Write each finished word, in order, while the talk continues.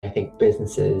think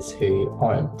businesses who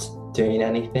aren't doing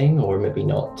anything, or maybe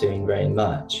not doing very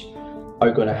much,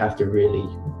 are going to have to really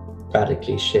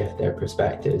radically shift their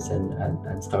perspectives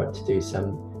and start to do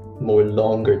some more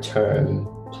longer term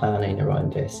planning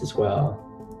around this as well.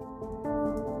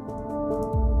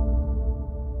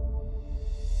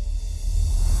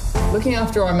 Looking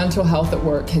after our mental health at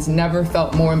work has never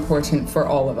felt more important for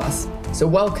all of us. So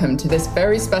welcome to this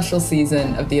very special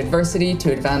season of the Adversity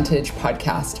to Advantage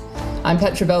podcast. I'm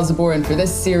Petra Belzebor, and for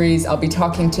this series, I'll be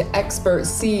talking to expert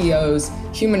CEOs,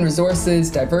 human resources,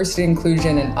 diversity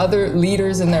inclusion, and other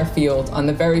leaders in their field on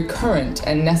the very current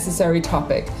and necessary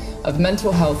topic of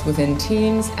mental health within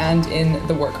teams and in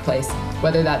the workplace,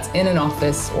 whether that's in an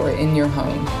office or in your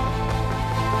home.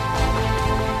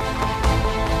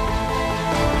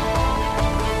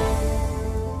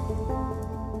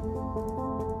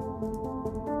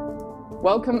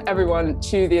 Welcome, everyone,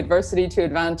 to the Adversity to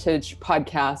Advantage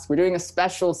podcast. We're doing a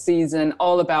special season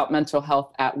all about mental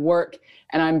health at work,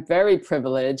 and I'm very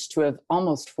privileged to have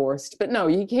almost forced, but no,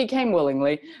 he came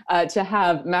willingly, to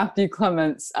have Matthew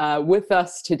Clements with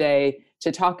us today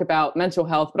to talk about mental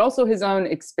health, but also his own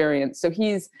experience. So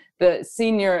he's the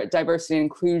Senior Diversity and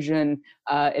Inclusion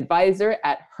Advisor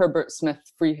at Herbert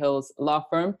Smith Freehills Law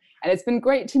Firm, and it's been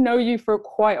great to know you for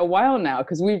quite a while now,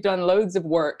 because we've done loads of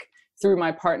work through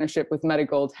my partnership with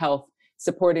Medigold Health,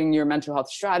 supporting your mental health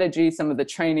strategy, some of the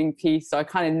training piece. So I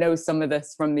kind of know some of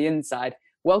this from the inside.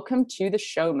 Welcome to the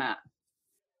show, Matt.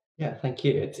 Yeah, thank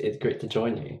you. It's great to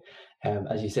join you.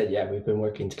 As you said, we've been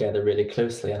working together really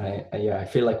closely, and I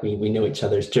feel like we know each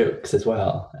other's jokes as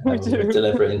well. We do. We're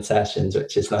delivering sessions,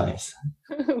 which is nice.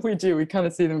 We do. We kind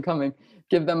of see them coming.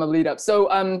 Give them a lead up.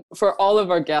 So for all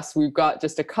of our guests, we've got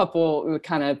just a couple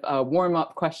kind of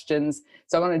warm-up questions.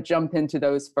 So I want to jump into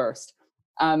those first.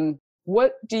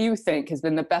 What do you think has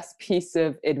been the best piece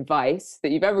of advice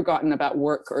that you've ever gotten about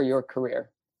work or your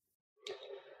career?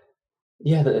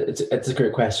 Yeah, it's a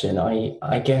great question.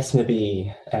 I guess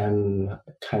maybe kind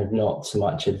of not so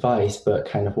much advice, but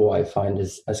kind of what I find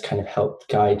has kind of helped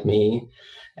guide me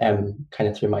kind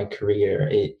of through my career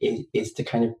is to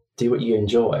kind of do what you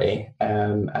enjoy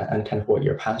and kind of what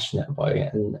you're passionate about,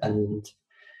 and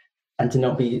to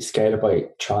not be scared about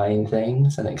trying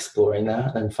things and exploring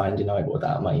that and finding out what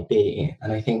that might be.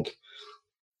 And I think,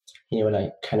 when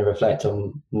I kind of reflect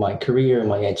on my career and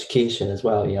my education as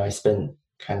well, I spent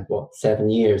kind of 7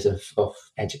 years of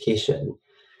education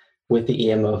with the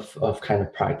aim of kind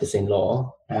of practicing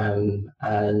law.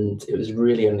 And it was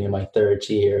really only in my third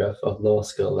year of law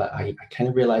school that I kind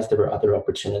of realized there were other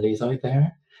opportunities out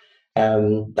there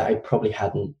that I probably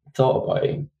hadn't thought about.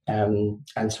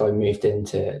 And so I moved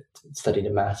into studying a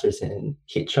master's in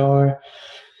HR,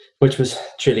 which was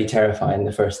truly terrifying.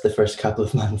 The first couple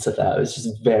of months of that, it was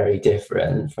just very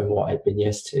different from what I'd been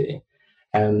used to.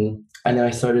 And then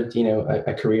I started,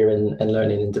 a career in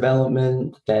learning and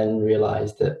development, then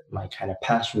realized that my kind of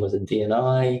passion was in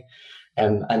D&I,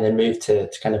 and then moved to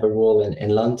kind of a role in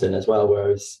London as well, where I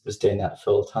was doing that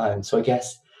full time. So I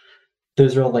guess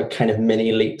those are all like kind of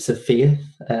mini leaps of faith,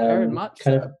 Very much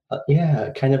kind of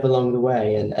along the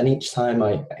way. And each time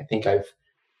I think I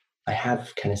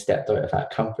have kind of stepped out of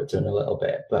that comfort zone a little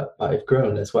bit, but I've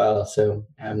grown as well. So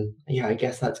I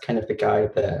guess that's kind of the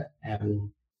guide that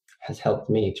has helped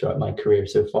me throughout my career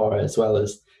so far, as well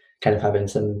as kind of having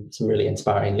some really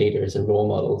inspiring leaders and role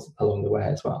models along the way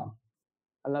as well.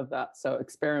 I love that. So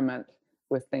experiment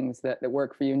with things that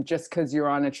work for you. And just because you're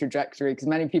on a trajectory, because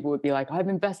many people would be like, I've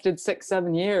invested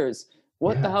 6-7 years.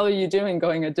 What the hell are you doing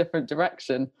going a different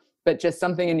direction? But just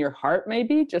something in your heart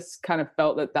maybe just kind of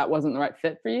felt that wasn't the right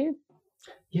fit for you?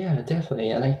 Yeah,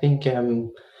 definitely. And I think, I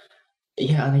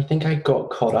got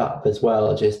caught up as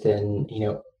well, just in,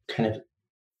 kind of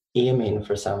aiming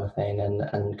for something,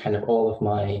 and kind of all of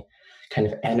my kind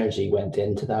of energy went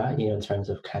into that, in terms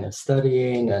of kind of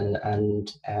studying and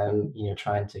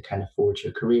trying to kind of forge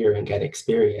a career and get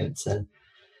experience. And,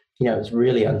 it was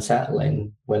really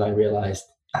unsettling when I realized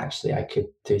actually I could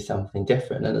do something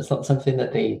different. And it's not something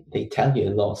that they tell you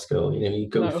in law school. You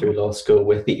go through law school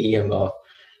with the aim of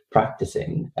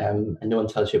practicing, and no one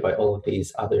tells you about all of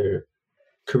these other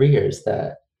careers,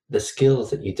 that the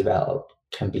skills that you develop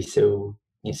can be so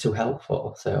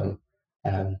helpful. So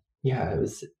I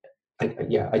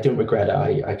don't regret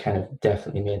it. I kind of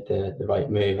definitely made the right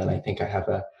move, and I think I have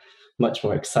a much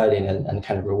more exciting and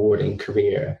kind of rewarding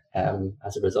career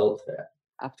as a result of it.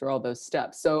 After all those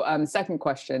steps. So second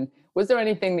question, was there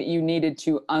anything that you needed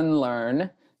to unlearn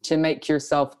to make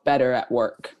yourself better at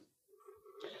work?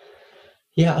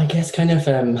 Yeah, I guess kind of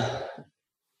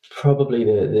probably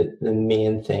the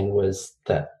main thing was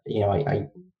that, I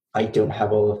I don't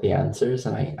have all of the answers,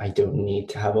 and I don't need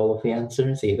to have all of the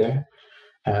answers either.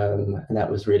 And that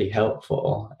was really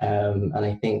helpful. And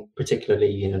I think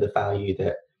particularly, the value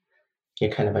that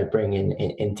kind of I bring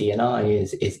in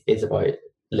DNI is about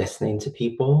listening to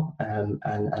people,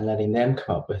 and letting them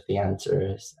come up with the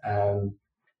answers.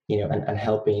 And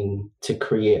helping to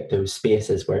create those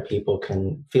spaces where people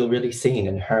can feel really seen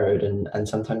and heard, and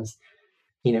sometimes,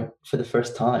 for the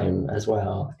first time as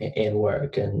well in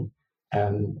work. And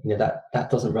that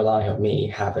doesn't rely on me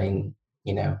having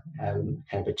kind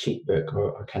of a cheat book,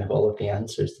 or kind of all of the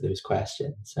answers to those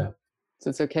questions. So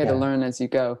it's okay to yeah. learn as you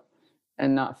go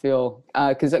and not feel,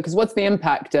 because what's the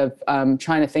impact of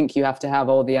trying to think you have to have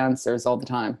all the answers all the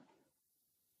time?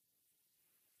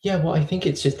 Yeah, well, I think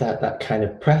it's just that kind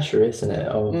of pressure, isn't it,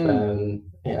 of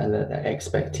yeah, and that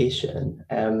expectation.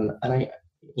 And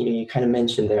you kind of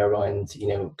mentioned there around,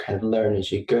 kind of learn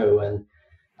as you go, and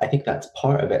I think that's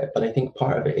part of it. But I think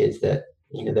part of it is that,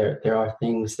 there are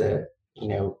things that,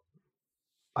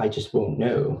 I just won't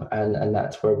know, and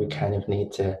that's where we kind of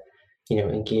need to,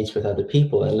 engage with other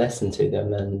people and listen to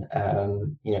them. And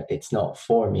it's not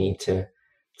for me to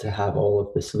have all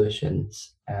of the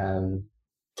solutions,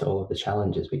 to all of the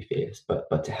challenges we face,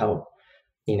 but to help,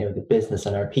 the business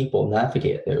and our people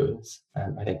navigate those.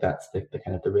 I think that's the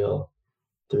kind of the real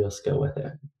skill with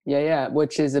it. Yeah,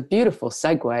 which is a beautiful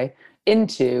segue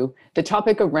into the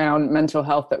topic around mental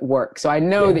health at work. So I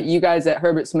know that you guys at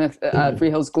Herbert Smith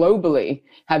Freehills globally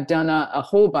have done a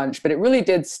whole bunch, but it really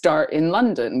did start in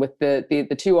London with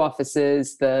the two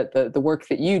offices, the work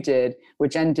that you did,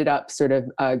 which ended up sort of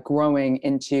growing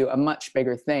into a much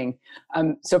bigger thing.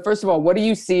 So first of all, what do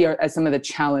you see as some of the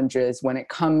challenges when it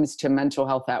comes to mental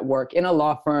health at work in a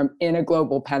law firm in a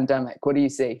global pandemic? What do you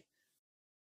see?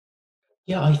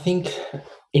 Yeah, I think,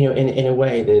 in a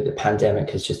way, the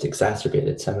pandemic has just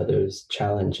exacerbated some of those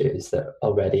challenges that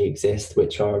already exist,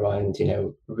 which are around,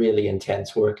 really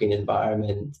intense working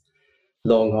environment,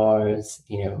 long hours,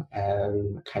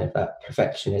 kind of that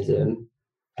perfectionism,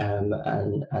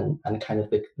 and kind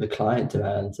of the client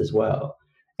demands as well.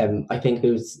 I think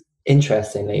those,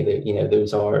 interestingly, that,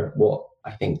 those are what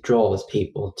I think draws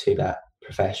people to that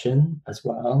profession as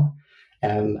well.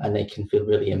 And they can feel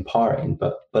really empowering,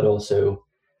 but also,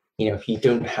 if you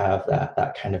don't have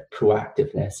that kind of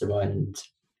proactiveness around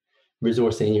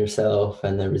resourcing yourself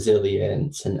and the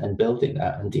resilience, and building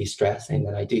that and de-stressing,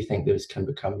 then I do think those can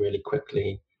become really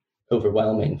quickly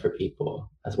overwhelming for people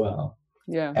as well.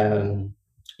 Yeah.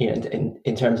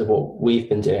 In terms of what we've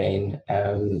been doing,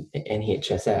 in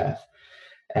HSF,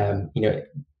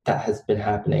 that has been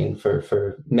happening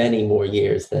for many more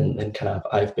years than kind of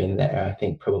I've been there. I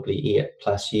think probably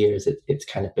 8+ years. It's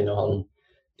kind of been on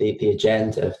the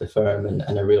agenda of the firm,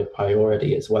 and a real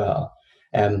priority as well.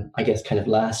 I guess kind of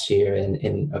last year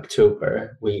in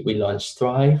October, we launched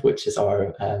Thrive, which is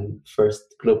our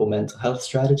first global mental health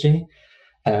strategy,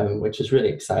 which was really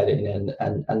exciting,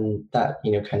 and that,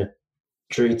 kind of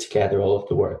drew together all of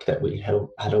the work that we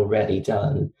had already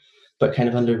done, but kind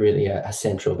of under really a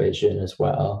central vision as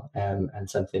well, and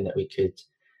something that we could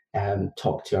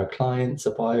talk to our clients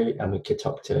about, and we could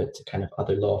talk to kind of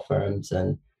other law firms,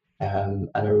 and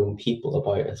our own people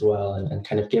about as well, and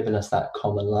kind of giving us that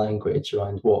common language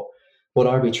around what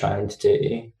are we trying to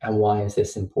do, and why is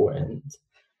this important.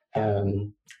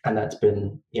 And that's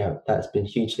been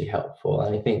hugely helpful.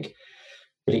 And I think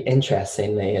really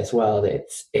interestingly as well, that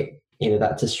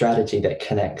that's a strategy that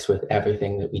connects with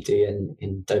everything that we do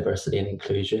in diversity and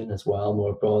inclusion as well,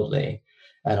 more broadly,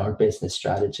 and our business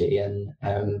strategy. And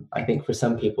I think for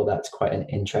some people that's quite an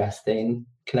interesting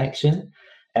connection,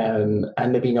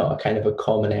 and maybe not a kind of a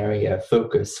common area of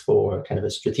focus, for kind of a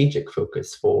strategic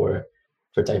focus for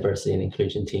diversity and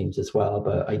inclusion teams as well.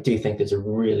 But I do think there's a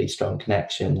really strong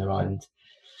connection around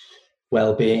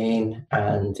well-being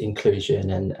and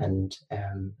inclusion, and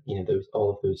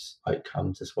all of those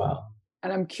outcomes as well.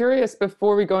 And I'm curious,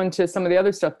 before we go into some of the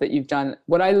other stuff that you've done,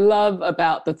 what I love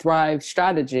about the Thrive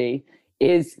strategy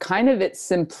is kind of its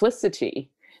simplicity,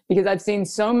 because I've seen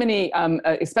so many,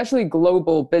 especially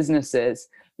global businesses,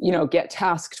 get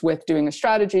tasked with doing a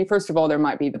strategy. First of all, there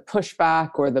might be the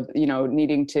pushback, or the,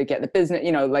 needing to get the business,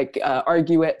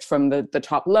 argue it from the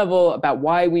top level about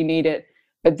why we need it.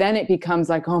 But then it becomes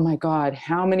like, oh my God,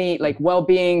 how many,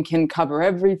 well-being can cover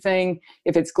everything.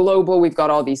 If it's global, we've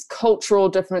got all these cultural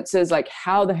differences. Like,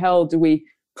 how the hell do we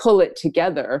pull it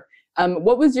together?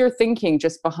 What was your thinking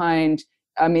just behind,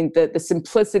 the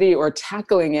simplicity, or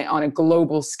tackling it on a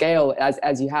global scale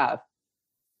as you have?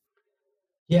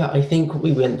 Yeah, I think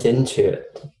we went into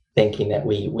it thinking that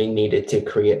we needed to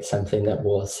create something that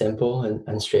was simple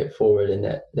and straightforward, and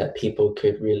that people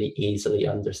could really easily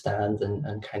understand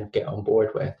and kind of get on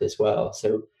board with as well.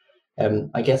 So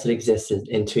I guess it exists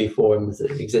in two forms.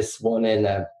 It exists one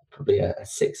in probably a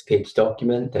 6-page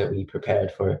document that we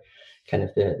prepared for kind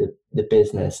of the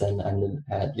business and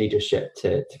leadership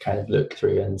to kind of look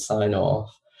through and sign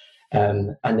off.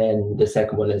 And then the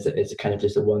second one is kind of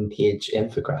just a 1-page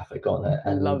infographic on it.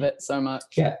 I And love it so much.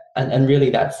 yeah, and really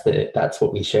that's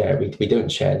what we share. We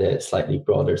don't share the slightly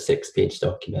broader 6-page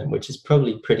document, which is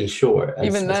probably pretty short.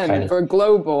 Even then, for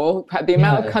global, the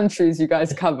amount of countries you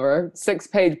guys cover,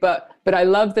 6-page. But I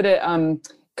love that it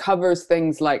covers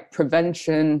things like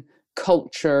prevention,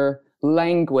 culture,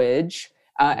 language,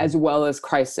 as well as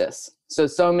crisis.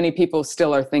 So many people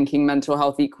still are thinking mental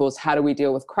health equals how do we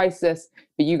deal with crisis?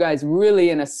 But you guys really,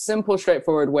 in a simple,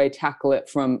 straightforward way, tackle it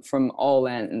from all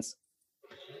ends.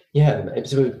 Yeah,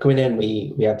 so going in,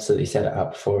 we absolutely set it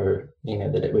up for,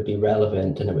 that it would be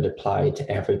relevant and it would apply to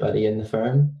everybody in the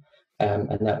firm.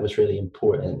 And that was really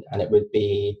important. And it would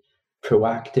be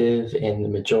proactive in the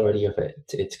majority of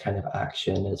its kind of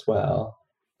action as well.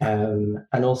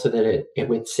 And also that it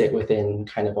would sit within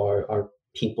kind of our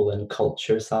people and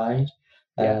culture side,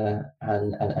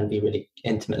 and be really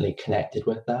intimately connected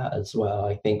with that as well.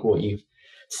 I think what you've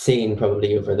seen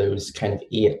probably over those kind of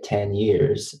 8-10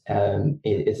 years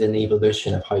is an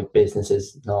evolution of how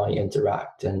businesses now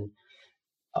interact and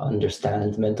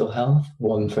understand mental health.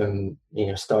 One from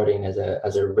starting as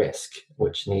a risk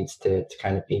which needs to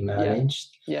kind of be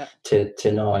managed,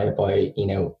 to now about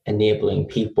enabling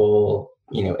people,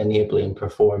 enabling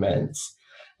performance,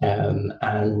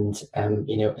 and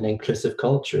an inclusive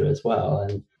culture as well.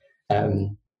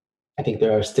 And I think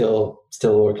there are still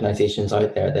organizations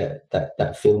out there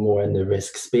that feel more in the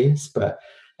risk space, but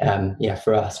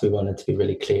for us, we wanted to be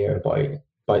really clear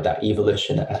about that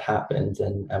evolution that had happened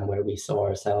and where we saw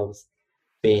ourselves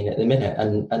being at the minute,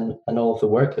 and all of the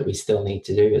work that we still need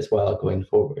to do as well going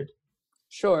forward.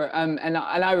 Sure. And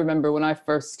I remember when I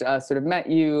first sort of met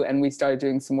you and we started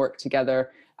doing some work together,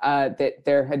 that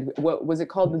there had, what was it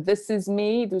called? This Is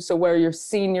Me. So where your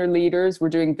senior leaders were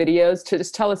doing videos. To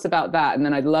just tell us about that. And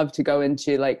then I'd love to go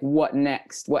into like what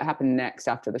happened next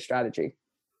after the strategy.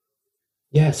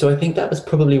 Yeah, so I think that was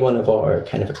probably one of our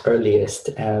kind of earliest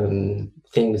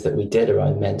things that we did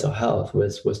around mental health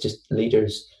was just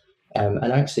leaders,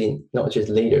 and actually not just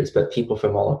leaders, but people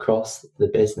from all across the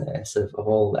business of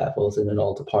all levels and in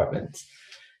all departments,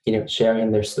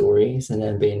 sharing their stories and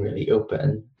then being really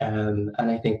open. And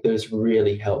I think those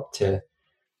really helped to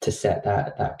set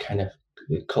that kind of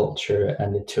culture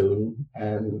and the tone,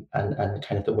 and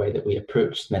kind of the way that we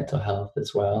approached mental health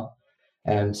as well.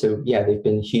 So yeah, they've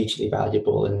been hugely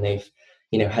valuable, and they've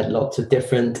had lots of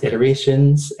different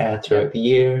iterations throughout the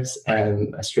years.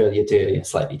 Australia did a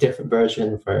slightly different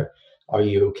version for Are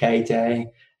You OK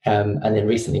Day, and then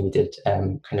recently we did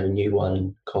kind of a new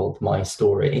one called My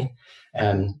Story,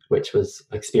 which was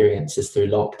experiences through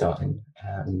lockdown,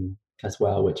 as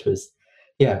well, which was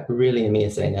really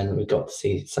amazing, and we got to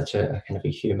see such a kind of a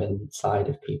human side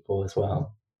of people as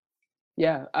well.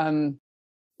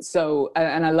 So,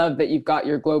 and I love that you've got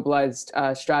your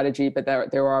globalized strategy, but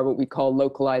there are what we call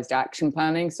localized action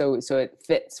planning. So it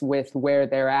fits with where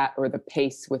they're at, or the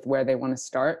pace with where they want to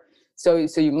start. So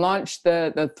you launched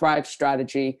the Thrive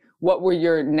strategy. What were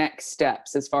your next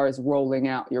steps as far as rolling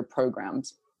out your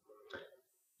programs?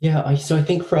 So I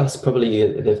think for us, probably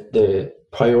the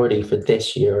priority for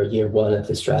this year, or year one of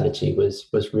the strategy, was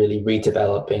really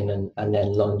redeveloping and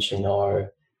then launching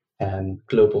our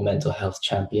Global Mental Health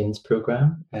Champions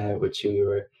program, which we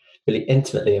were really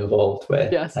intimately involved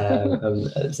with. Yes.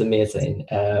 It's amazing.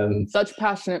 Such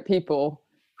passionate people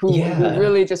who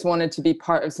really just wanted to be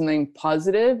part of something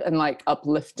positive and like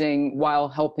uplifting while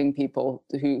helping people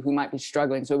who might be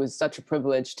struggling. So it was such a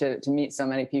privilege to meet so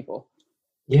many people.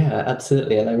 Yeah,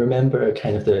 absolutely. And I remember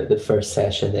kind of the first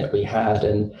session that we had,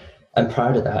 and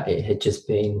prior to that, it had just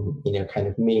been, kind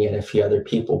of me and a few other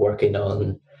people working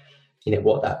on,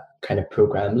 what that kind of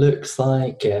program looks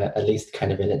like, at least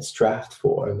kind of in its draft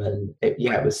form. And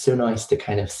it was so nice to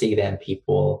kind of see them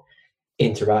people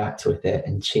interact with it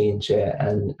and change it.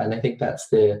 And I think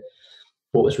that's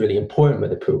what was really important with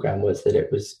the program, was that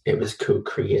it was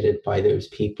co-created by those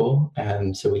people.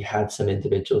 So we had some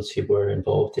individuals who were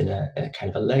involved in a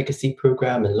kind of a legacy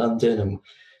program in London, and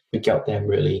we got them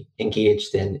really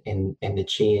engaged in the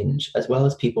change, as well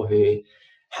as people who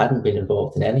hadn't been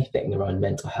involved in anything around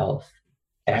mental health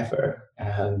ever,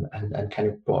 and kind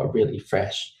of brought a really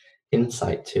fresh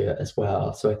insight to it as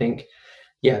well. So I think,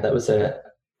 that was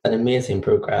an amazing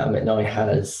program. We now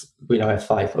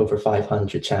have over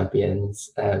 500 champions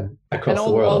And across the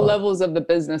all world. levels of the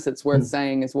business, it's worth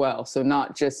saying as well. So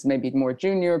not just maybe more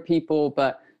junior people,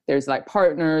 but there's like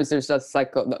partners, there's just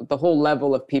like the whole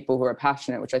level of people who are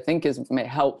passionate, which I think may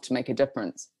help to make a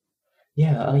difference.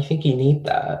 Yeah, I think you need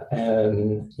that,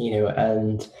 and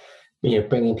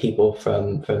bringing people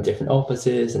from different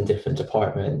offices and different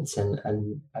departments, and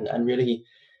really,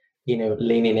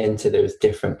 leaning into those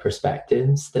different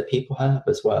perspectives that people have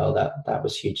as well. That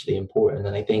was hugely important,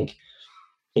 and I think,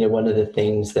 one of the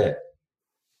things that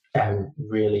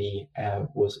really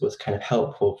was kind of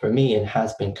helpful for me and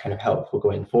has been kind of helpful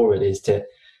going forward is to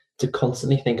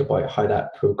constantly think about how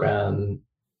that program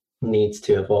needs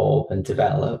to evolve and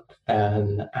develop,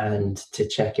 and to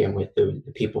check in with the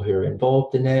people who are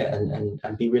involved in it,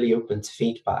 and be really open to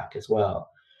feedback as well.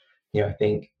 I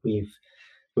think we've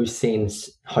seen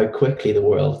how quickly the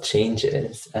world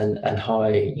changes, and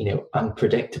how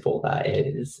unpredictable that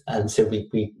is. And so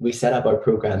we set up our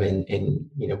program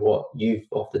in what you've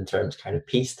often termed kind of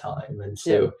peacetime, and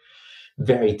so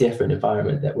very different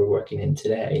environment that we're working in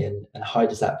today. And how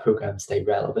does that program stay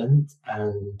relevant,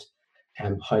 and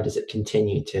how does it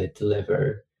continue to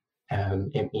deliver,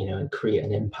 and create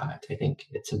an impact? I think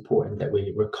it's important that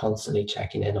we're constantly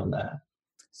checking in on that.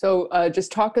 So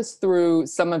just talk us through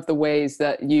some of the ways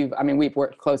that we've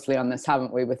worked closely on this,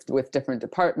 haven't we, with different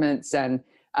departments, and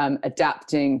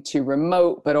adapting to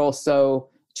remote, but also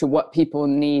to what people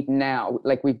need now.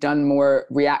 Like we've done more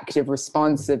reactive,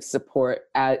 responsive support,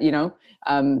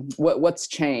 what's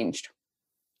changed?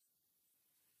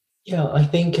 Yeah, I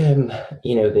think,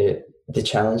 the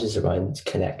challenges around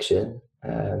connection,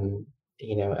 and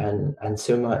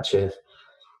so much of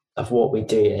what we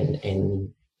do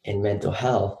in mental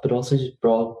health, but also just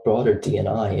broader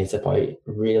D&I, is about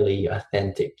really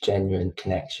authentic, genuine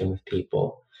connection with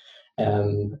people.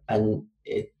 And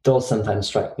it does sometimes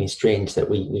strike me strange that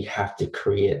we have to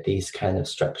create these kind of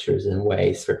structures and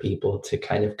ways for people to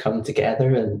kind of come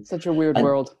together. And such a weird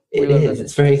world. It is.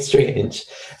 It's very strange.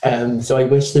 So I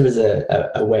wish there was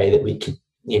a way that we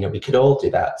could all do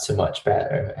that so much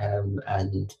better,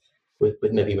 and with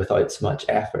maybe without so much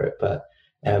effort. But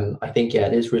I think,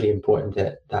 it is really important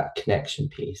that connection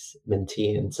piece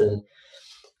maintains. And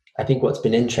I think what's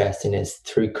been interesting is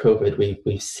through COVID,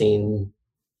 we've seen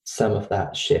some of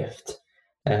that shift.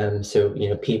 So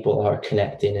people are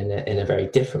connecting in a very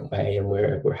different way, and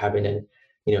we're having an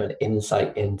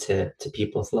insight into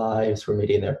people's lives. We're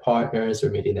meeting their partners,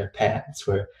 we're meeting their pets,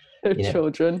 their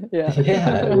children.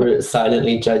 Yeah, we're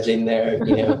silently judging their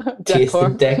taste decor.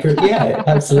 and decor. Yeah,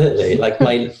 absolutely. Like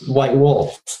my white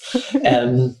walls.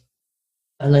 And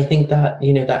I think that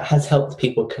that has helped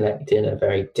people connect in a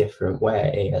very different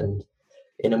way, and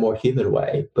in a more human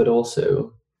way, but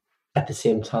also at the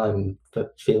same time,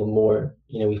 but feel more,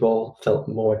 we've all felt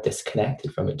more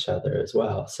disconnected from each other as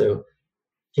well. So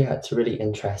yeah, it's really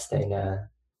interesting.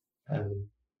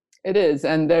 It is,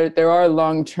 and there are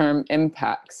long-term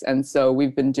impacts. And so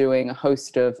we've been doing a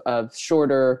host of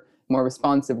shorter, more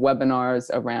responsive webinars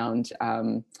around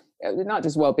not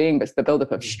just well-being, but the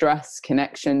buildup of stress,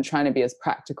 connection, trying to be as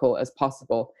practical as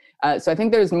possible. So I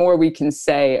think there's more we can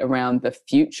say around the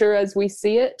future as we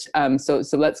see it. So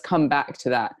let's come back to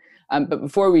that. But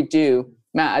before we do,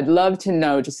 Matt, I'd love to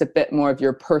know just a bit more of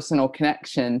your personal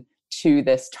connection to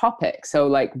this topic. So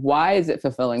like, why is it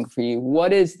fulfilling for you?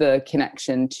 What is the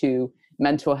connection to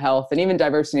mental health and even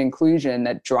diversity and inclusion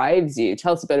that drives you?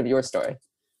 Tell us a bit of your story.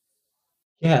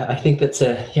 Yeah, I think that's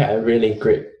a really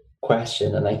great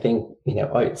question. And I think,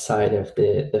 outside of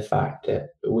the fact that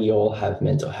we all have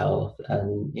mental health,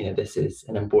 and, this is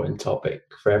an important topic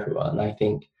for everyone, I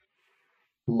think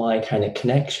my kind of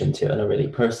connection to it on a really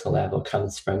personal level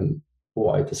comes from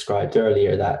what I described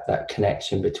earlier, that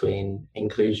connection between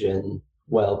inclusion,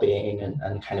 well-being,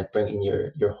 and kind of bringing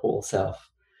your whole self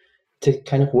to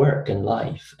kind of work and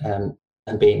life, and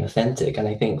being authentic. And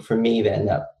I think for me then,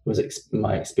 that was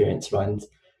my experience around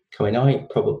coming out,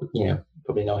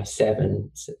 probably now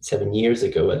 7 years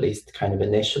ago, at least, kind of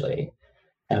initially.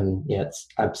 Yeah, it's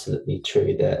absolutely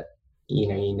true that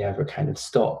you never kind of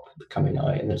stop coming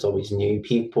out, and there's always new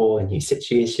people and new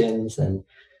situations, and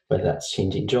whether that's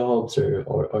changing jobs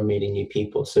or meeting new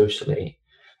people socially,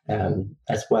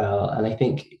 as well. And I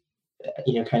think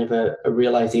kind of a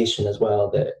realization as well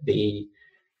that the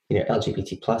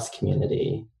LGBT plus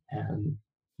community,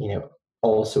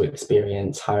 also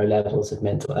experience higher levels of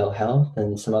mental ill health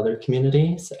than some other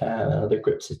communities, and other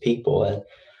groups of people. And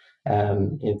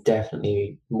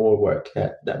definitely more work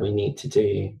that we need to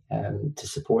do to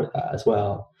support that as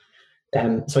well.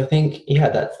 So I think,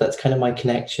 that's kind of my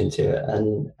connection to it.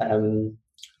 And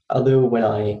although when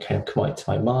I kind of come out to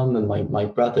my mum and my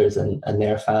brothers and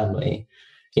their family,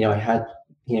 I had,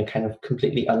 kind of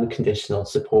completely unconditional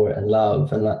support and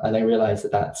love. And I realized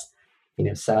that that's,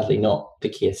 sadly not the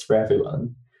case for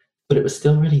everyone, but it was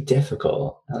still really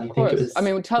difficult. And Of I think it course. I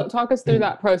was, mean, talk us through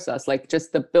that process, like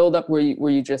just the build up. Were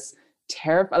you just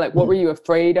terrified? Like, what were mm, you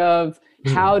afraid of?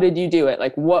 How mm. did you do it?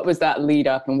 Like, what was that lead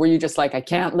up? And were you just like, I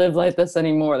can't live like this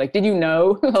anymore? Like, did you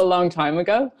know a long time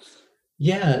ago?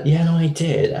 Yeah, yeah, no, I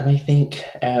did. And I think,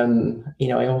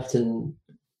 I often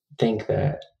think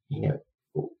that,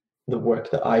 the work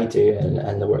that I do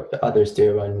and the work that others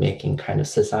do around making kind of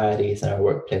societies and our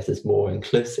workplaces more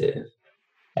inclusive,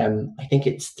 I think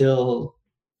it's still,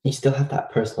 you still have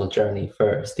that personal journey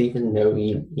first, even though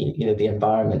the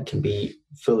environment can be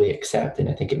fully accepting.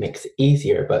 I think it makes it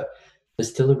easier, but there's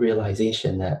still a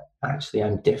realization that actually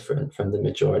I'm different from the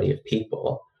majority of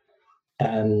people.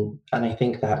 And I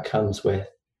think that comes with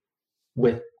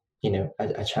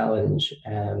a challenge,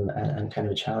 and kind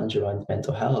of a challenge around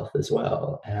mental health as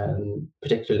well,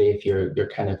 particularly if you're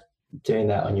kind of doing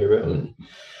that on your own.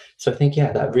 So I think,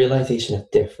 yeah, that realization of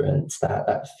difference,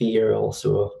 that fear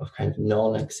also of kind of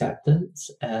non-acceptance,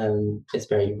 is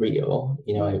very real.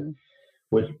 I Mm,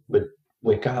 would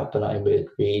wake up and I would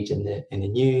read in the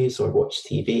news or watch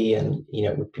TV, and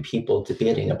it would be people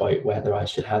debating about whether I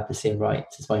should have the same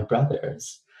rights as my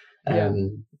brothers. yeah,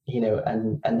 And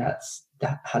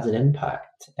that has an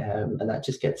impact, and that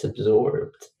just gets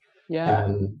absorbed, yeah.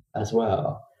 as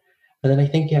well. And then I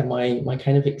think, yeah, my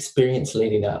kind of experience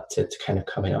leading up to kind of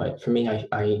coming out, for me,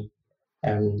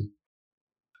 um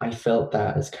I felt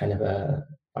that as kind of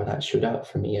or that showed up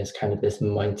for me as kind of this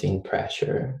mounting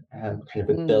pressure, kind of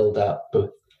a Mm, build up,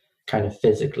 both kind of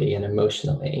physically and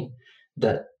emotionally,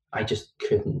 that I just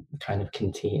couldn't kind of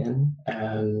contain.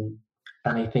 And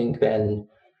I think then,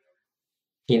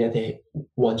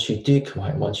 once you do come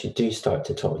out, once you do start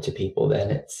to talk to people, then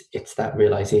it's that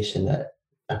realization that,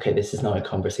 okay, this is now a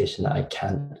conversation that I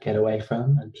can't get away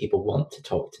from, and people want to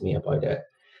talk to me about it.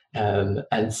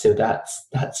 And so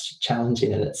that's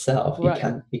challenging in itself.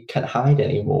 right. You can't hide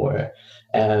anymore,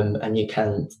 and you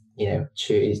can't,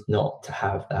 choose not to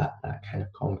have that kind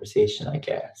of conversation, I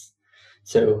guess.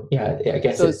 So yeah, I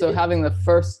guess So having the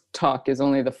first talk is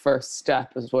only the first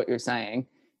step, is what you're saying,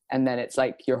 and then it's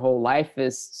like your whole life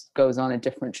is goes on a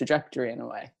different trajectory in a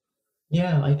way.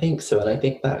 yeah, I think so. And I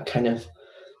think that kind of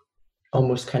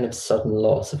almost kind of sudden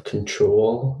loss of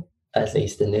control, at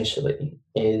least initially,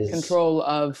 is, Control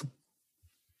of,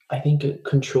 I think,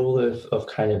 control of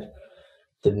kind of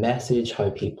the message, how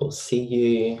people see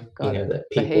you, got it, that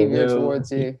people behavior know.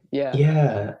 towards you. Yeah.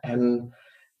 Yeah, and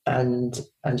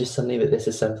just suddenly that this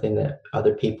is something that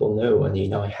other people know,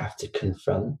 and I have to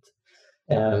confront.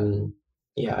 Um,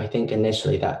 yeah, I think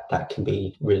initially that can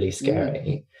be really Mm.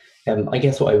 scary. I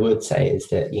guess what I would say is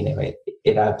that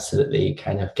it absolutely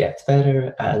kind of gets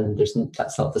better, and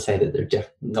that's not to say that there are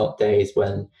not days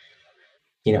when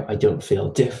I don't feel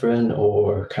different,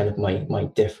 or kind of my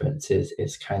difference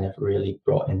is kind of really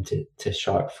brought into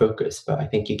sharp focus. But I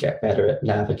think you get better at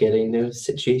navigating those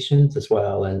situations as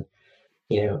well. And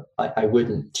I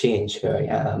wouldn't change who I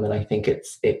am, and I think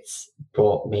it's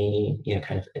brought me,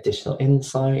 kind of additional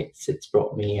insights. It's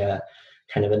brought me a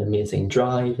kind of an amazing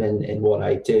drive in what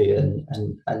I do,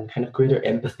 and kind of greater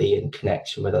empathy and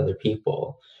connection with other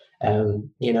people.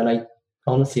 And I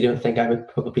honestly don't think I would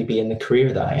probably be in the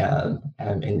career that I am,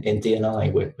 in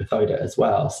DNI without it as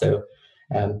well. So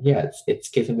yeah, it's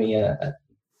given me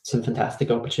some fantastic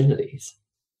opportunities.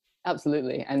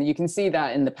 Absolutely. And you can see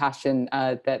that in the passion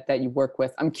that you work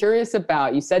with. I'm curious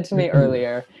about, you said to me Mhm.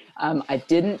 earlier, I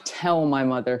didn't tell my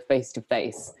mother face to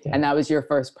face, Yeah. and that was your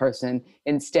first person.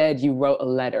 Instead, you wrote a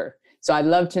letter. So I'd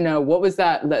love to know, what was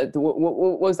that?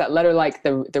 What was that letter like?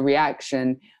 The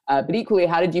reaction, but equally,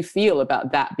 how did you feel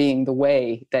about that being the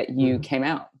way that you Mhm. came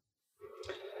out?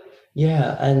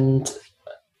 Yeah, and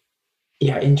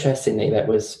yeah, interestingly, that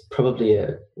was probably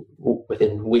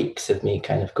within weeks of me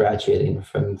kind of graduating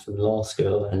from law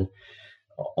school, and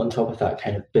on top of that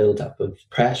kind of build up of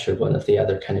pressure, one of the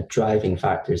other kind of driving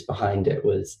factors behind it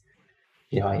was,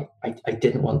 I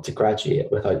didn't want to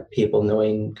graduate without people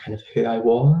knowing kind of who I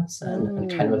was, and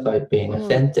kind of Mm, without being mm,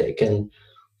 authentic. And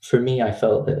for me, I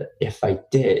felt that if I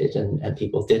did, and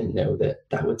people didn't know,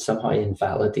 that would somehow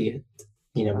invalidate,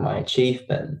 my wow.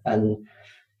 achievement. And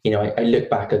I look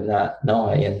back on that now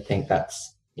and think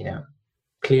that's,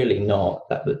 clearly not,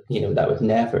 that would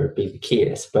never be the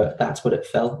case, but that's what it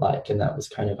felt like. And that was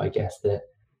kind of, I guess, the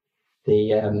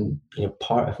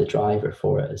part of the driver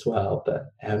for it as well.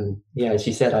 But yeah, as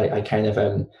you said, I kind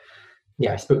of,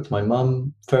 yeah, I spoke to my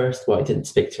mum first. Well, I didn't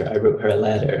speak to her, I wrote her a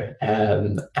letter.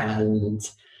 And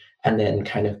and then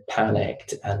kind of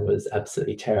panicked and was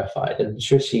absolutely terrified. And I'm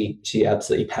sure she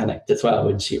absolutely panicked as well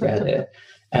when she read it.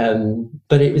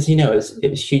 But it was, it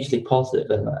was hugely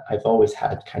positive, and I've always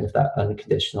had kind of that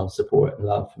unconditional support and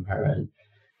love from her,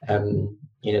 and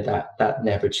that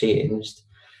never changed.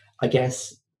 I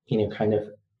guess, kind of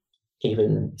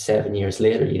even 7 years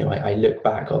later, I look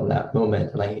back on that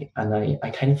moment, and I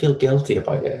kind of feel guilty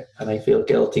about it, and I feel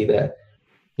guilty that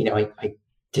I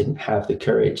didn't have the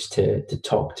courage to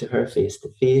talk to her face to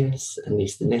face, at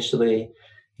least initially.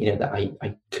 That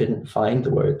I couldn't find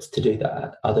the words to do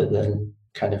that other than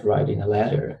kind of writing a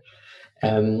letter.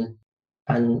 And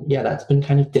yeah, that's been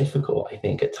kind of difficult, I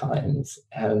think, at times.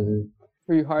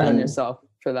 Were you hard on yourself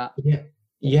for that? Yeah.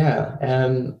 Yeah.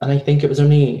 And I think it was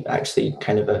only actually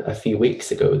kind of a few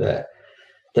weeks ago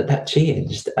that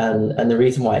changed. And the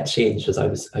reason why it changed was I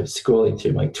was scrolling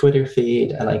through my Twitter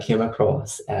feed, and I came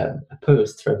across a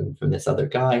post from this other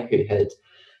guy who had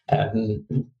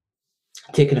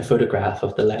taken a photograph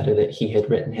of the letter that he had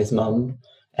written his mum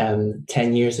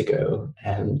 10 years ago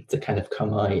to kind of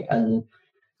come out. And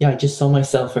yeah, I just saw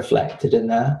myself reflected in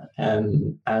that.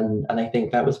 And I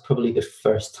think that was probably the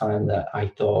first time that I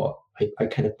thought I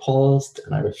kind of paused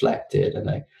and I reflected, and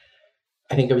I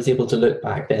think I was able to look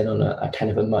back then on a kind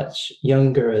of a much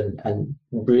younger and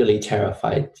really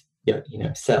terrified,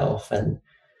 self,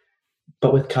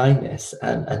 but with kindness,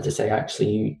 and to say,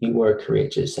 actually, you were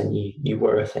courageous, and you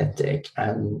were authentic,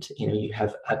 and you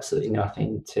have absolutely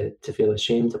nothing to feel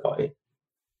ashamed about.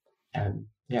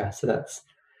 So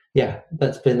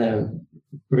that's been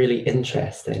really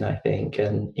interesting, I think,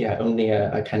 and only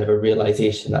a kind of a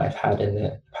realization that I've had in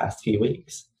the past few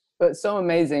weeks. But it's so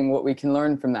amazing what we can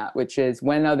learn from that, which is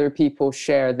when other people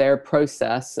share their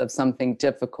process of something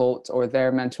difficult or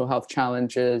their mental health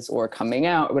challenges or coming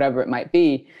out, whatever it might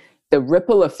be, the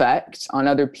ripple effect on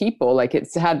other people, like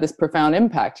it's had this profound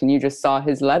impact. And you just saw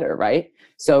his letter, right?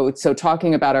 So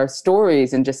talking about our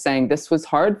stories and just saying, this was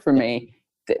hard for me,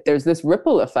 there's this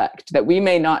ripple effect that we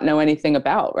may not know anything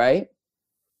about, right?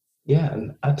 Yeah,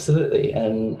 absolutely.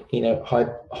 And,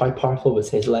 how powerful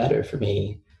was his letter for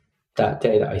me that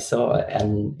day that I saw it?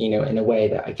 And, in a way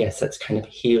that I guess that's kind of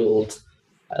healed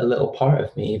a little part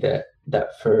of me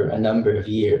that for a number of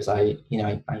years I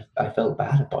felt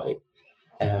bad about.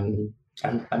 And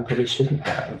probably shouldn't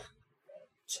have.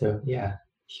 So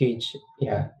huge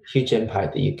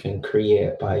impact that you can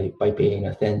create by being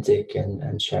authentic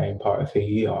and sharing part of who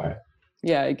you are.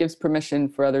 Yeah, it gives permission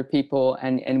for other people,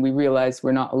 and we realize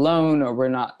we're not alone, or we're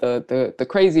not the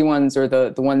crazy ones, or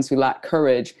the ones who lack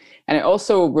courage. And it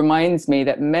also reminds me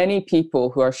that many people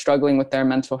who are struggling with their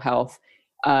mental health,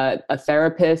 a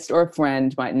therapist or a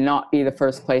friend might not be the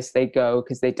first place they go,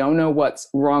 because they don't know what's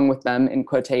wrong with them, in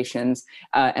quotations.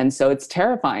 And so it's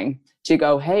terrifying to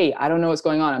go, hey, I don't know what's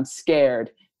going on. I'm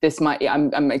scared.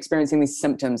 I'm experiencing these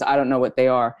symptoms. I don't know what they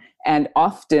are. And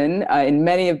often in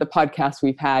many of the podcasts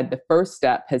we've had, the first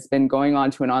step has been going on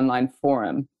to an online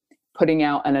forum, putting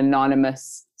out an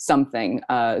anonymous something,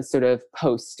 sort of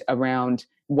post around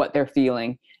what they're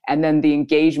feeling. And then the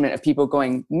engagement of people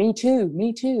going, me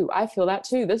too, I feel that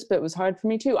too. This bit was hard for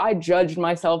me too. I judged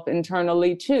myself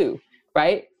internally too,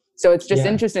 right? So it's just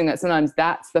interesting that sometimes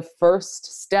that's the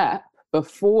first step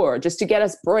before, just to get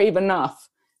us brave enough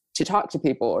to talk to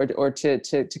people, or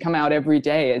to come out every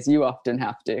day, as you often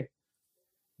have to.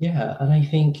 Yeah, and I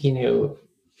think,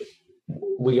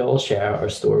 we all share our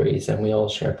stories, and we all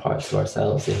share parts of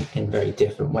ourselves in very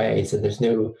different ways. And there's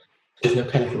no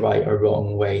kind of right or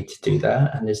wrong way to do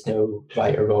that. And there's no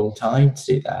right or wrong time to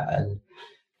do that.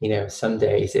 And, some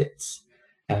days it's,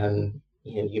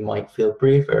 you might feel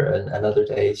braver, and other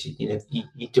days,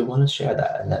 you don't want to share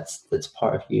that. And that's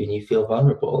part of you, and you feel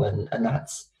vulnerable, and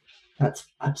that's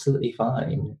absolutely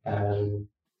fine.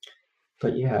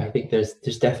 But I think there's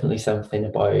definitely something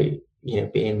about,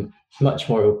 being much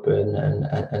more open,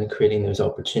 and creating those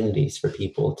opportunities for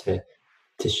people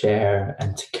to share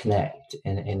and to connect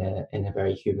in a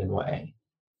very human way.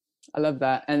 I love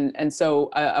that. And so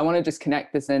I want to just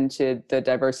connect this into the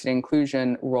diversity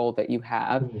inclusion role that you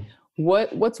have. Mm.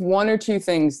 What's one or two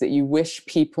things that you wish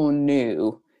people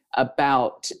knew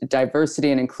about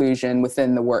diversity and inclusion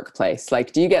within the workplace?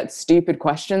 Like, do you get stupid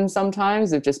questions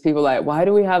sometimes of just people like, why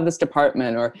do we have this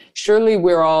department? Or surely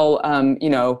we're all,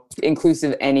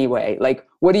 inclusive anyway. Like,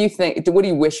 what do you think? What do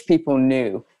you wish people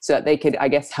knew so that they could, I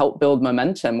guess, help build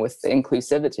momentum with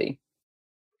inclusivity?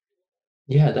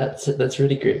 Yeah, that's a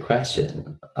really great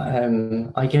question.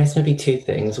 I guess maybe two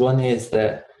things. One is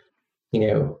that,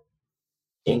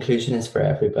 inclusion is for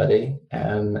everybody.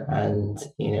 And,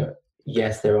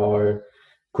 yes, there are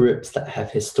groups that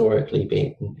have historically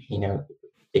been,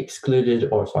 excluded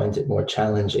or find it more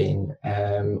challenging,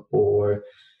 or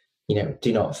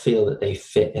do not feel that they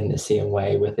fit in the same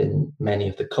way within many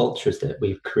of the cultures that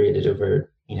we've created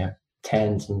over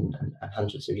tens and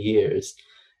hundreds of years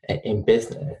in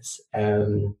business.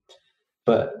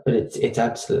 But it's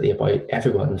absolutely about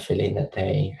everyone feeling that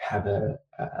they have a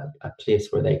place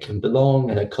where they can belong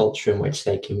and a culture in which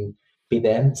they can be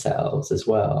themselves as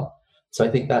well. So I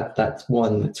think that's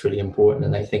one that's really important.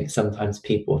 And I think sometimes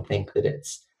people think that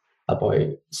it's about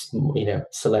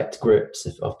select groups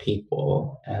of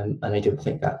people, and I don't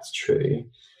think that's true.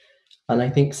 And I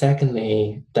think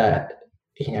secondly that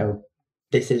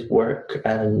this is work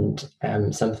and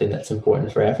something that's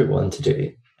important for everyone to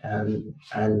do.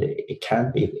 And it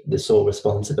can't be the sole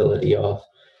responsibility of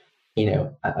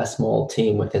a small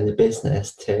team within the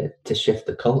business to shift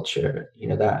the culture.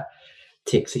 That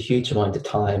takes a huge amount of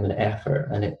time and effort,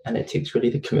 and it takes really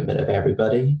the commitment of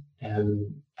everybody,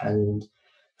 and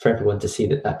for everyone to see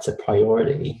that that's a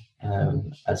priority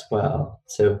as well.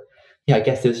 So yeah, I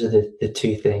guess those are the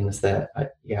two things that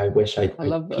I wish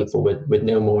people would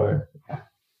know more.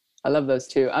 I love those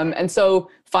too. And so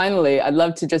finally, I'd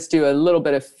love to just do a little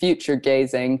bit of future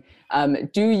gazing.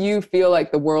 Do you feel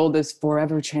like the world is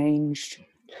forever changed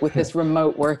with this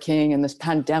remote working and this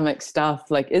pandemic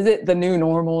stuff? Like, is it the new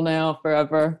normal now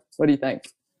forever? What do you think?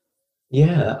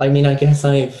 Yeah, I mean, I guess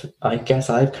I've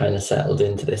kind of settled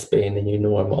into this being the new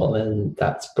normal, and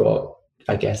that's brought,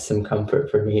 I guess, some comfort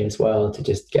for me as well to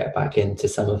just get back into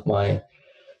some of my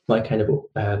kind of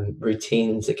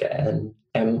routines again.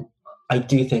 I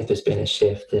do think there's been a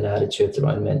shift in attitudes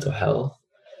around mental health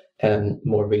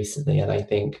more recently, and I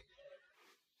think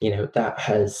that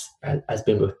has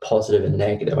been both positive and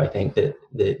negative. I think that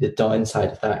the downside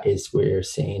of that is we're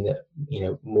seeing that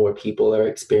more people are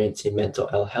experiencing mental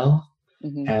ill health,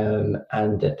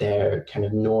 and that their kind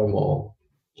of normal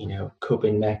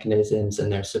coping mechanisms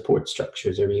and their support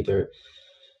structures are either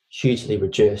hugely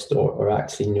reduced or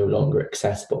actually no longer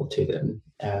accessible to them.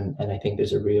 And I think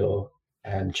there's a real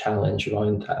challenge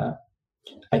around that.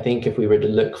 I think if we were to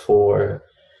look for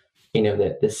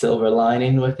the silver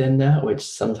lining within that, which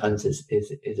sometimes is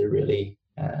a really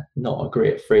not a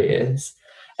great phrase,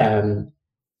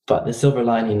 but the silver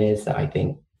lining is that I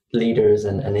think leaders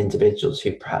and individuals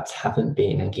who perhaps haven't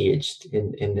been engaged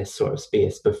in this sort of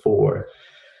space before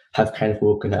have kind of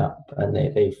woken up, and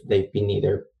they've been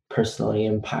either personally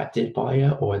impacted by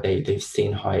it, or they've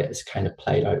seen how it's kind of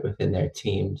played out within their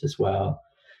teams as well.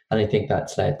 And I think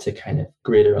that's led to kind of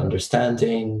greater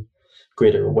understanding,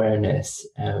 greater awareness,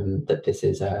 that this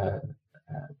is a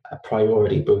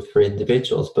priority both for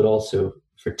individuals but also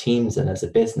for teams and as a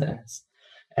business,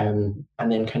 and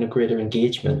then kind of greater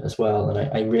engagement as well. And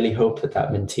I really hope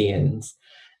that maintains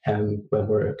when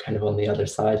we're kind of on the other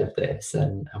side of this,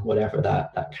 and whatever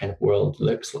that kind of world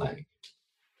looks like.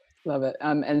 Love it.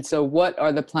 And so what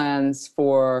are the plans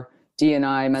for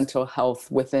D&I mental health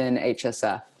within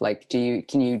HSF? Like,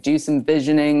 can you do some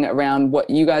visioning around what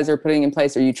you guys are putting in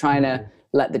place? Or are you trying to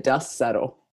let the dust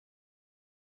settle?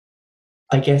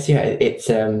 I guess, yeah, it's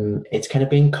kind of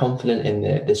being confident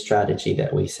in the strategy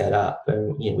that we set up.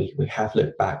 And, we have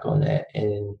looked back on it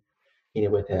in,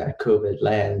 with a COVID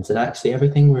lens, and actually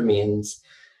everything remains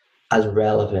as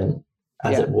relevant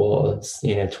as it was,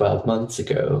 12 months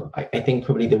ago. I think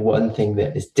probably the one thing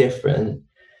that is different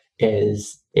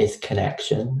is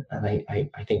connection. And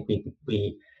I think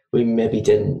we maybe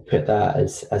didn't put that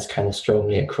as kind of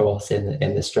strongly across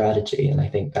in the strategy. And I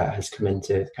think that has come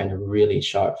into kind of really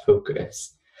sharp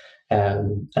focus.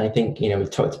 And I think,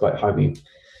 we've talked about how we've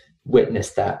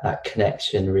witnessed that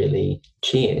connection really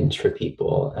change for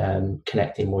people,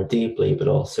 connecting more deeply, but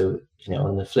also,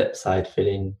 on the flip side,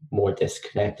 feeling more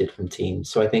disconnected from teams.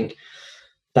 So I think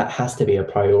that has to be a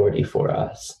priority for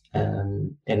us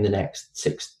in the next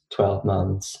 6-12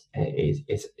 months,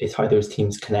 is how those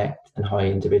teams connect and how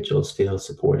individuals feel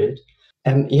supported.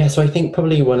 So I think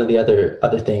probably one of the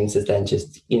other things is then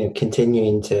just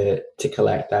continuing to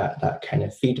collect that kind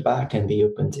of feedback and be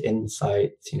open to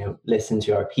insights. Listen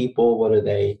to our people. What are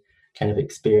they kind of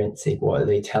experiencing? What are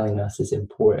they telling us is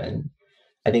important?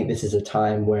 I think this is a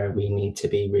time where we need to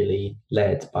be really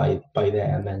led by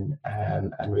them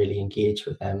and really engage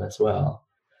with them as well.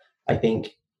 I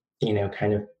think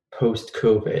kind of post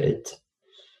COVID,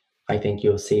 I think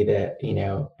you'll see that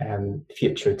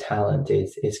future talent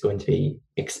is going to be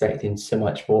expecting so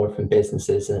much more from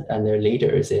businesses and their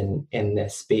leaders in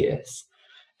this space,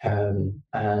 and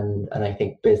I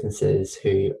think businesses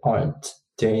who aren't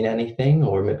doing anything,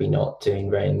 or maybe not doing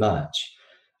very much,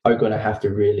 are going to have to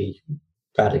really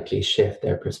radically shift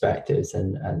their perspectives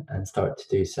and start to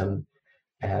do some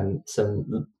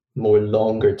more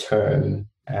longer term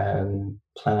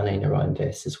planning around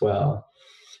this as well.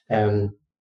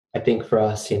 I think for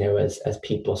us, as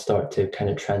people start to kind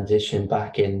of transition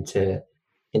back into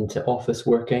office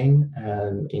working,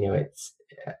 it's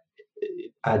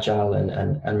agile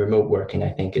and remote working, I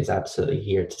think, is absolutely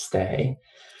here to stay.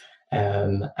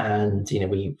 And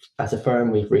we, as a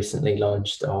firm, we've recently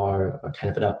launched our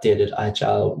kind of an updated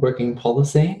agile working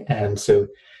policy. So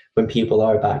when people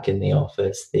are back in the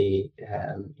office, they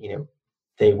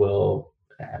will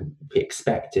be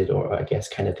expected, or I guess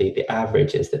kind of the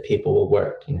average is that people will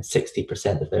work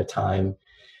 60% of their time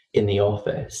in the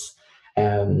office.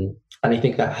 And I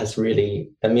think that has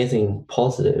really amazing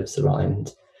positives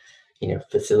around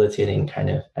facilitating kind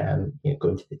of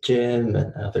going to the gym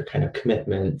and other kind of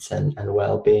commitments and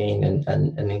well-being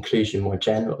and inclusion more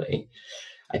generally.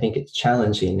 I think it's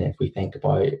challenging if we think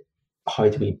about how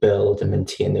do we build and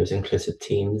maintain those inclusive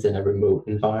teams in a remote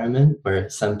environment where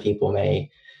some people may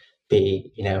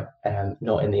be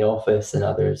not in the office and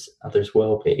others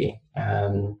will be.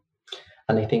 And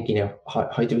I think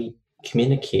how do we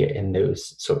communicate in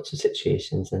those sorts of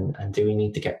situations, and do we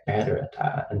need to get better at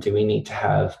that, and do we need to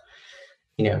have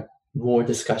more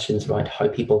discussions around how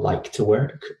people like to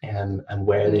work, and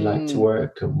where they like to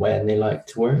work and when they like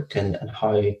to work, and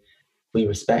how we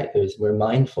respect those. We're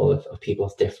mindful of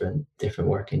people's different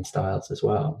working styles as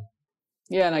well.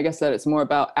 Yeah, and I guess that it's more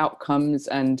about outcomes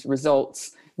and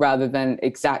results rather than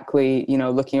exactly,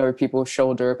 looking over people's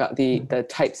shoulder about the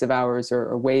types of hours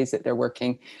or ways that they're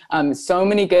working. So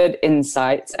many good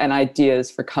insights and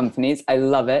ideas for companies. I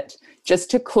love it.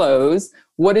 Just to close,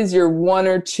 what is your one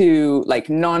or two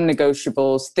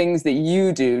non-negotiables, things that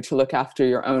you do to look after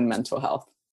your own mental health?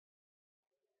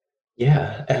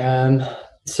 Yeah.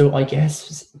 So I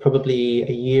guess probably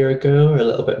a year ago or a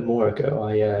little bit more ago,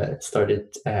 I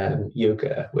started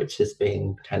yoga, which has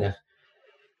been kind of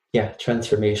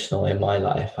transformational in my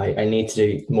life. I need to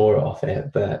do more of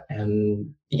it, but I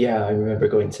remember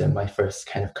going to my first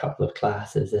kind of couple of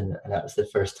classes, and that was the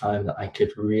first time that I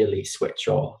could really switch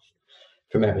off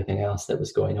from everything else that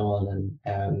was going on.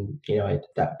 And I, at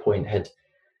that point had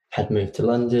moved to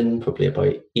London probably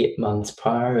about 8 months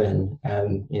prior, and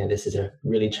this is a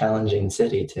really challenging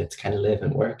city to kind of live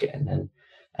and work in,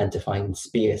 and to find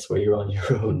space where you're on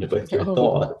your own with your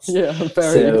thoughts. Yeah,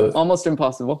 very almost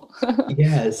impossible.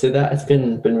 So that has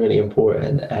been really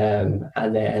important.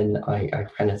 And then I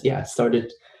kind of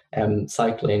started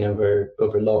cycling over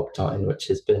lockdown, which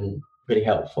has been really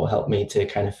helpful. Helped me to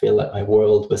kind of feel like my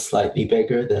world was slightly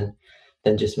bigger than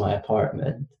just my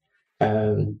apartment.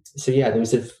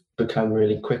 Those have become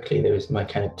really quickly. Those my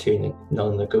kind of two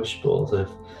non-negotiables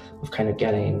of kind of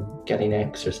getting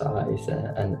exercise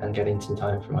and getting some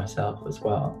time for myself as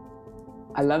well.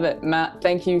 I love it. Matt,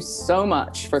 thank you so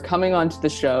much for coming onto the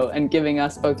show and giving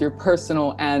us both your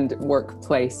personal and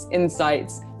workplace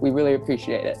insights. We really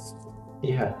appreciate it.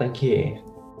 Yeah, thank you.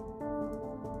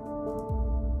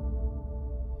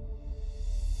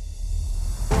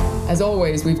 As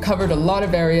always, we've covered a lot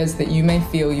of areas that you may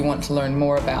feel you want to learn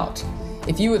more about.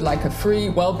 If you would like a free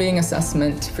well-being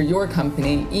assessment for your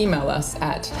company, email us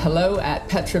at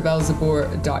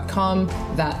hello@petravelzeboer.com.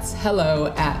 That's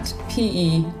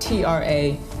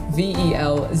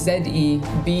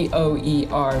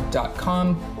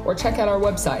hello@petravelzeboer.com, or check out our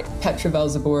website,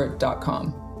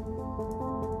 petravelzeboer.com.